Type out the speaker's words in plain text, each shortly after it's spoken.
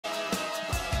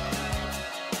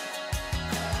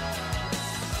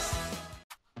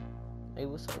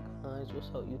what's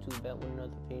up YouTube? Back with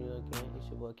another video again. It's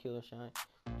your boy Kill Shine.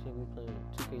 Today we playing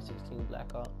 2K16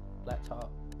 blacktop.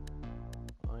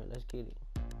 Alright, let's get it.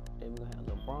 Then we're gonna have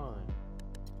LeBron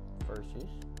versus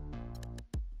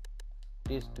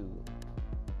this dude.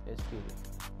 Let's get it.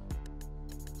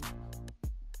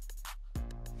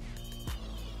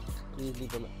 Please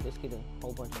leave a like. Let's get a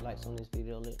whole bunch of likes on this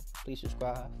video. Please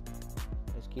subscribe.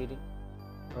 Let's get it.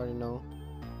 Already know.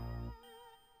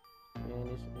 Man,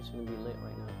 it's gonna be lit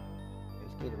right now.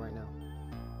 Let's get it right now.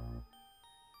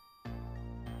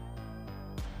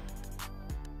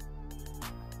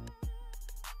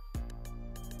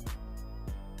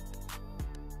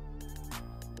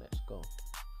 Let's go.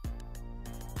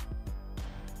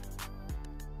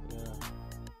 Yeah.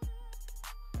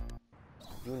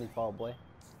 Uniball boy.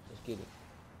 Let's get it.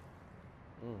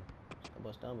 That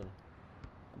boy stumbling.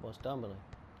 That boy stumbling.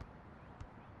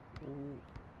 Ooh.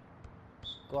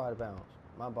 Go out of bounds.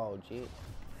 My ball, jit.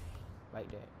 Like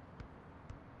that.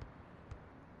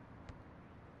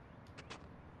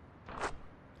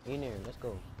 In there. Let's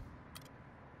go.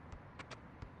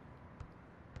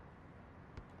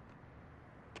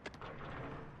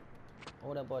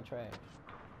 Oh, that boy trash.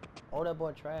 Oh, that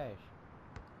boy trash.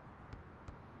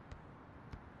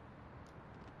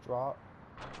 Drop.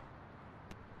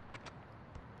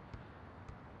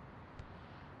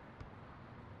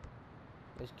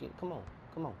 Let's get. Come on.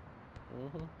 Come on.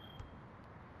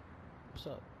 What's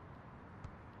up?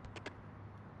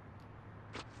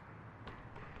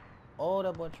 Oh,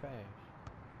 that boy trash.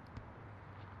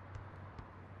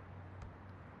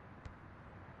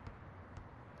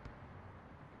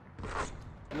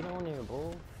 Get on there,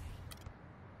 bro.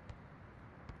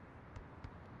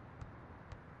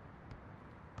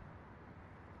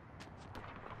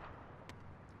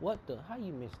 What the? How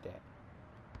you missed that?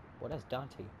 Well, that's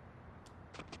Dante.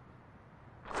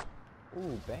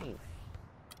 Ooh, bang.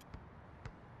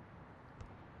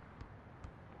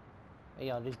 Hey,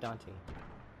 y'all, this Dante.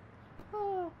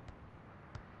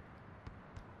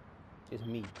 It's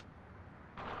me.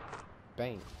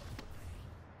 Bang.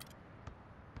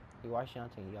 Hey, watch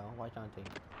Dante, y'all. Watch Dante.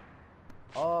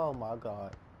 Oh, my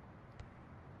God.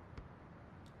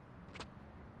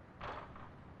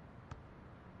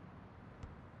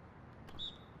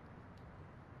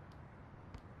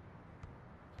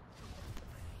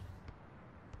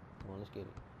 Come on, let's get it.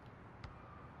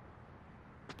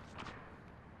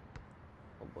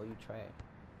 Oh boy, you trash.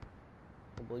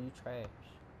 Oh boy, you trash.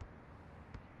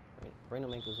 Bring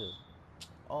them ankles here.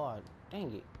 Oh,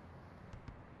 dang it.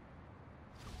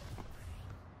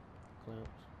 Clamps.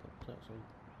 Put clamps on.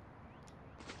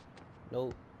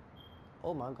 Nope.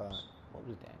 Oh my God. What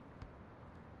was that?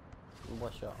 My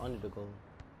boy shot under the goal.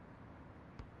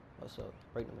 What's up?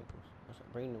 Break them ankles. What's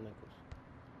up? Bring them ankles.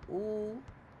 Ooh.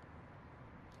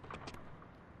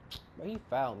 Bro, he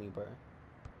fouled me, bro.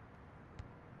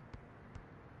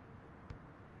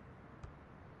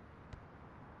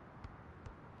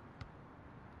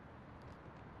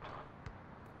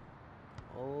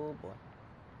 Oh boy.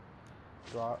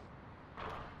 Drop.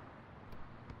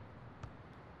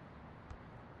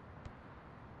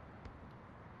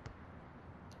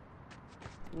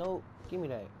 Nope. Give me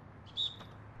that.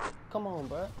 Come on,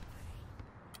 bro.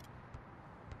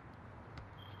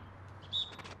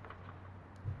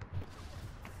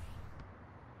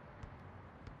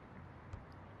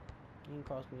 You can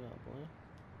cross me up, boy.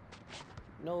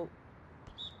 Nope.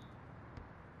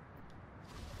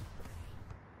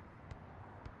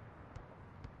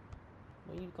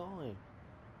 Where you going?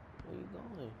 Where you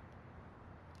going?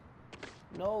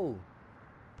 No.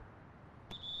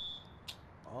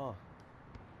 Oh.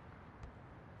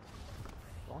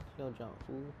 Don't kill jump,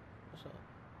 fool. What's up?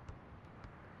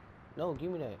 No,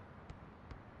 give me that.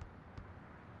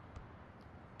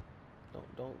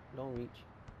 Don't reach.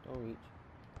 Don't reach.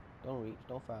 Don't reach.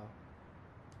 Don't foul.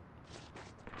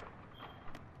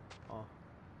 Oh.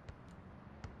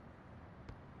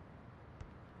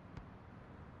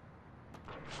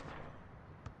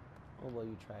 Oh boy,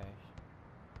 you trash.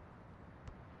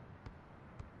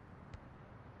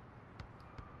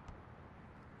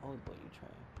 Oh boy, you trash.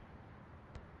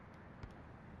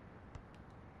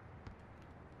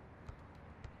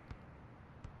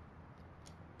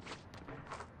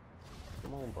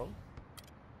 Come on, bro.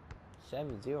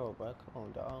 7-0, bro. Come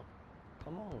on, dog.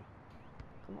 Come on.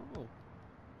 Come on.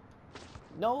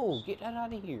 No, get that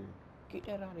out of here. Get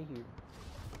that out of here.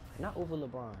 Not over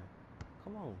LeBron.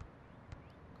 Come on.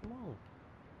 Come on.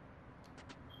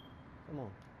 Come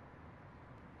on.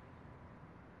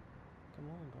 Come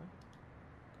on, bro.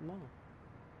 Come on.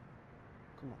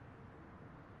 Come on.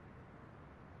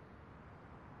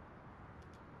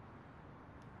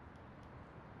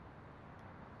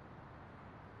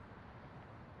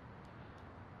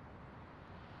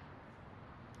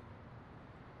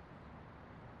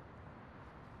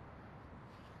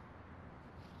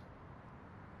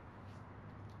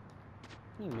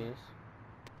 He missed.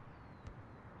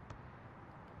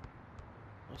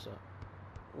 What's up?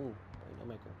 Ooh, wait, don't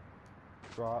make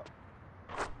her. Drop.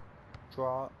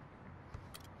 Drop.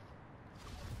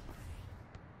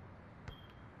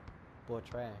 Boy,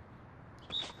 trash.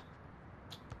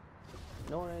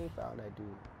 No one ain't found that dude.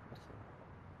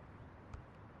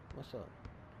 What's up?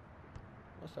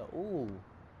 What's up? Ooh,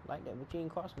 like that, but you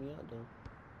ain't cross me up though.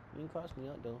 You ain't cross me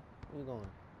up though. Where you going?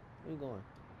 Where you going?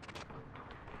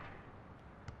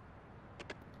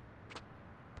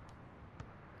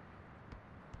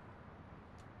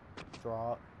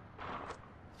 Drop.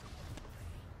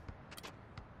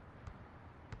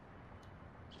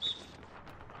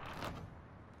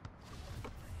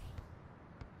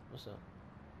 What's up?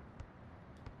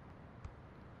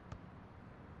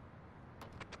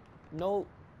 Nope.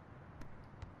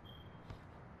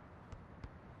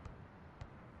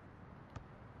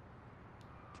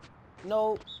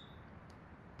 Nope.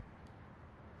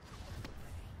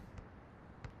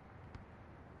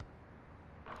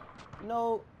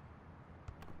 Nope.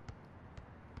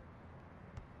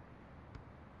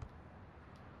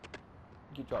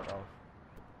 Get dropped off.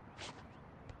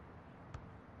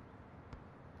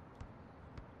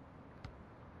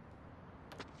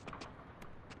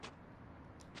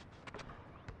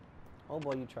 Oh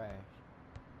boy, you trash.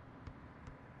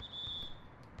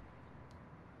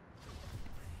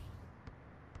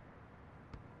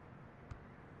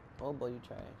 Oh boy, you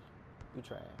trash. You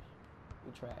trash.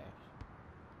 You trash.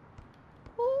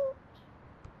 Woo.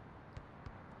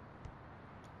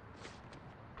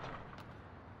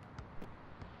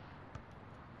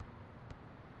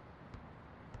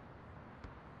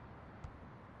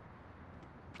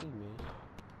 He missed.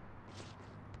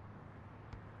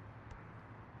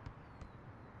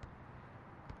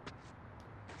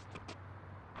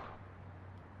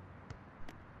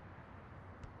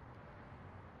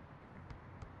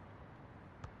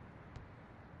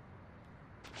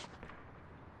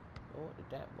 Oh, what did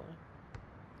that boy?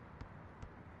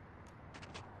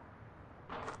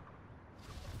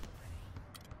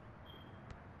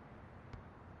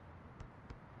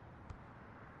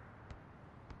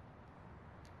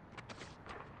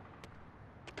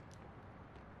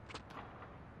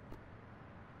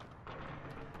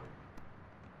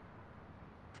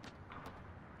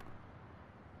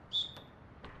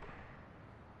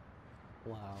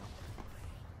 Wow.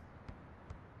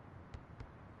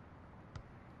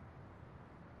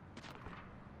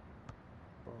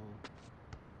 Bro,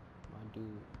 my dude.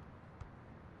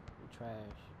 You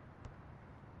trash.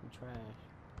 You trash.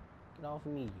 Get off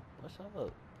of me. What's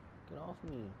up? Get off of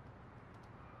me.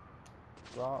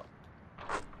 Drop.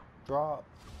 Drop.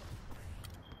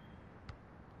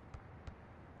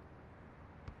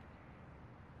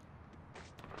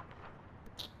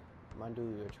 My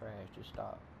dude, you're trash. Just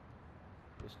stop.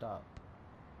 Just stop.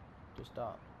 Just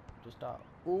stop. Just stop.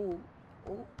 Ooh.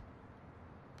 Ooh.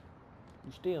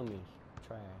 You still miss.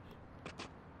 Trash.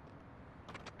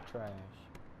 Trash.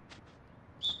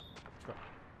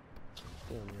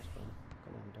 Still miss, bro.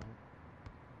 Come on, dog.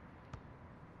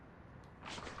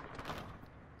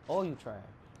 Oh, you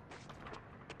trash.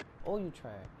 Oh, you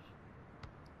trash.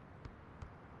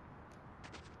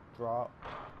 Drop.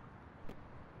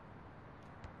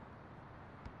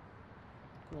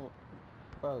 Come on.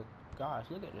 Bro, gosh,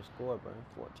 look at the score, bro.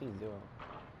 14-0.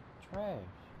 Trash.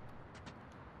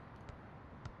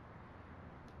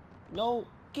 No,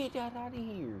 get that out of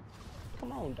here.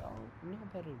 Come on, dog. You know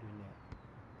better than that.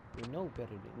 You know better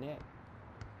than that.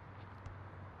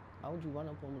 Why would you run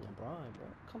up on LeBron, bro?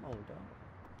 Come on, dog.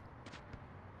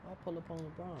 I'll pull up on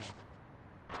LeBron.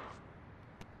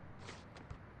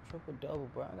 Triple double,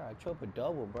 bro. I got a triple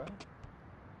double, bro.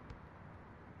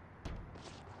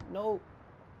 No.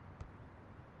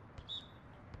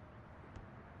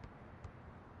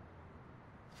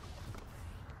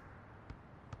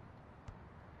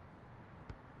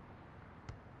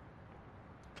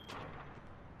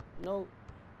 No.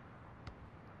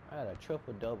 I had a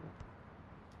triple double.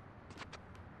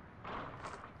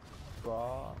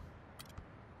 Draw.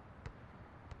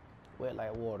 Wet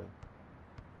like water.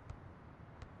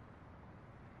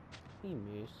 He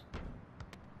missed.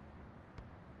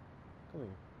 Come here.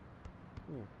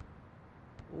 Come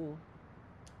here. Ooh.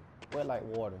 Wet like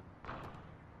water.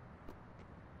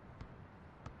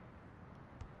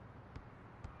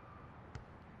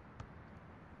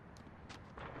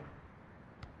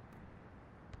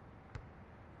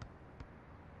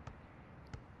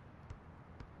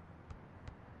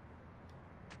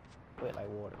 Wet like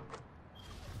water.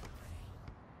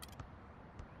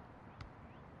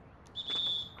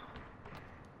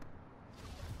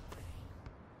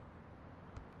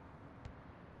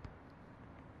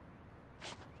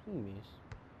 He missed.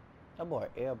 That boy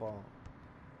airball.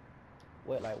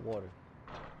 Wet like water.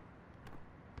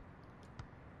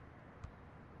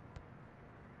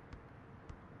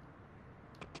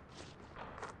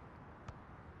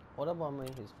 Oh, that boy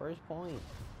made his first point.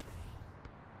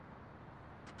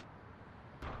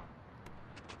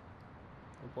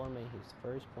 That boy made his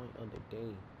first point of the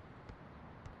day.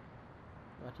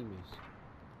 Not he missed.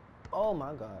 Oh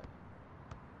my god.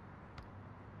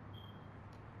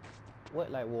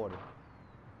 Wet like water.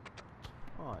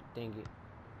 Oh, dang it.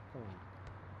 Come on.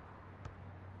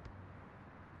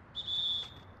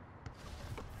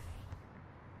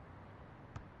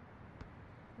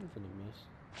 You finna miss.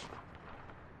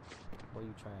 Boy,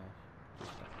 you trash.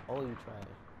 Just stop. Oh, you trash.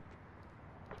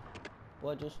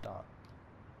 Boy, just stop.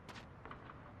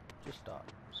 Just stop.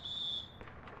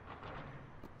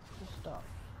 Just stop.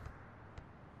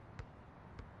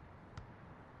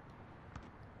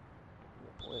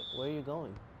 Where are you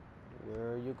going?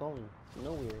 Where are you going?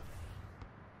 Nowhere.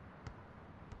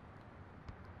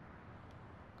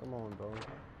 Come on, bro.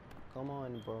 Come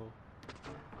on, bro.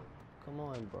 Come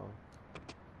on, bro.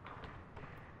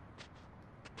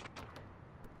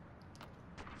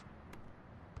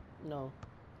 No.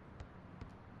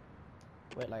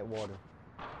 Wet like water.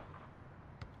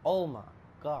 Oh my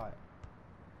god.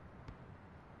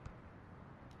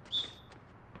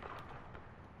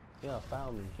 Yeah,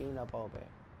 found me. Give me that ball back.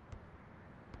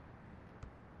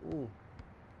 Ooh.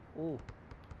 Ooh.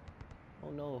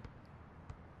 Oh no.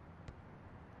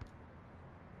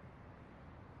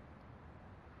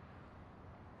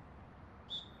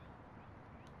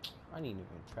 I didn't even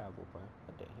travel, bro.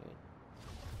 What the heck?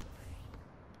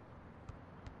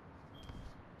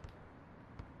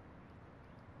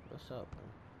 What's up, bro?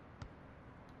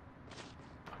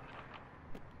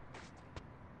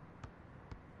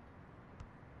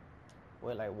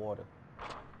 Wet like water.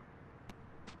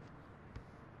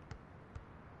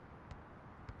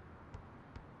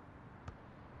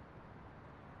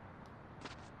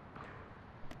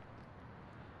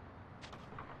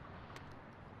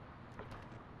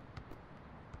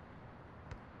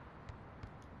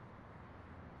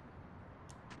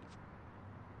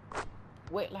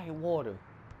 Wet like water.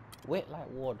 Wet like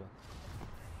water.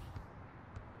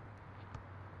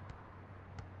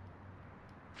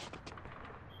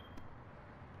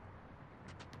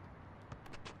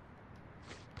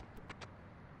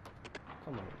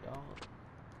 Come on, y'all.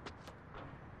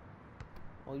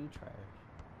 Oh, you trash.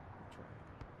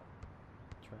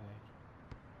 Trash.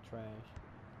 Trash.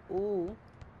 Ooh.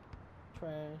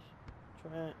 Trash.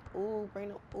 Trash. Ooh, bring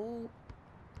them. Ooh.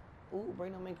 Ooh,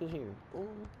 bring them makers here.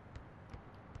 Ooh.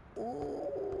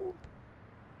 Ooh.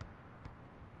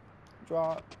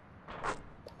 Drop.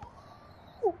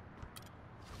 Ooh.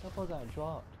 That boy got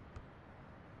dropped.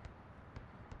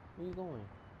 Where you going?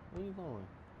 Where you going?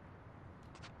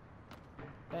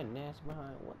 That nasty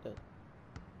behind. What the?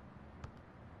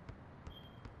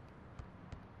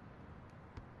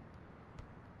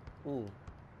 Ooh.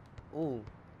 Ooh.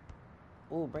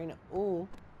 Ooh, bring it. Ooh.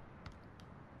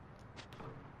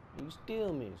 You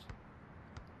still miss.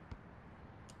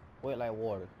 Wet like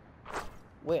water.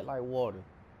 Wet like water.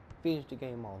 Finish the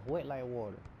game off. Wet like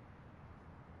water.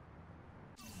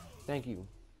 Thank you.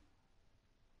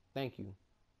 Thank you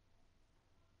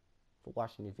for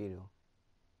watching the video.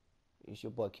 It's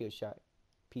your boy Killshot.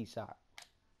 Peace out.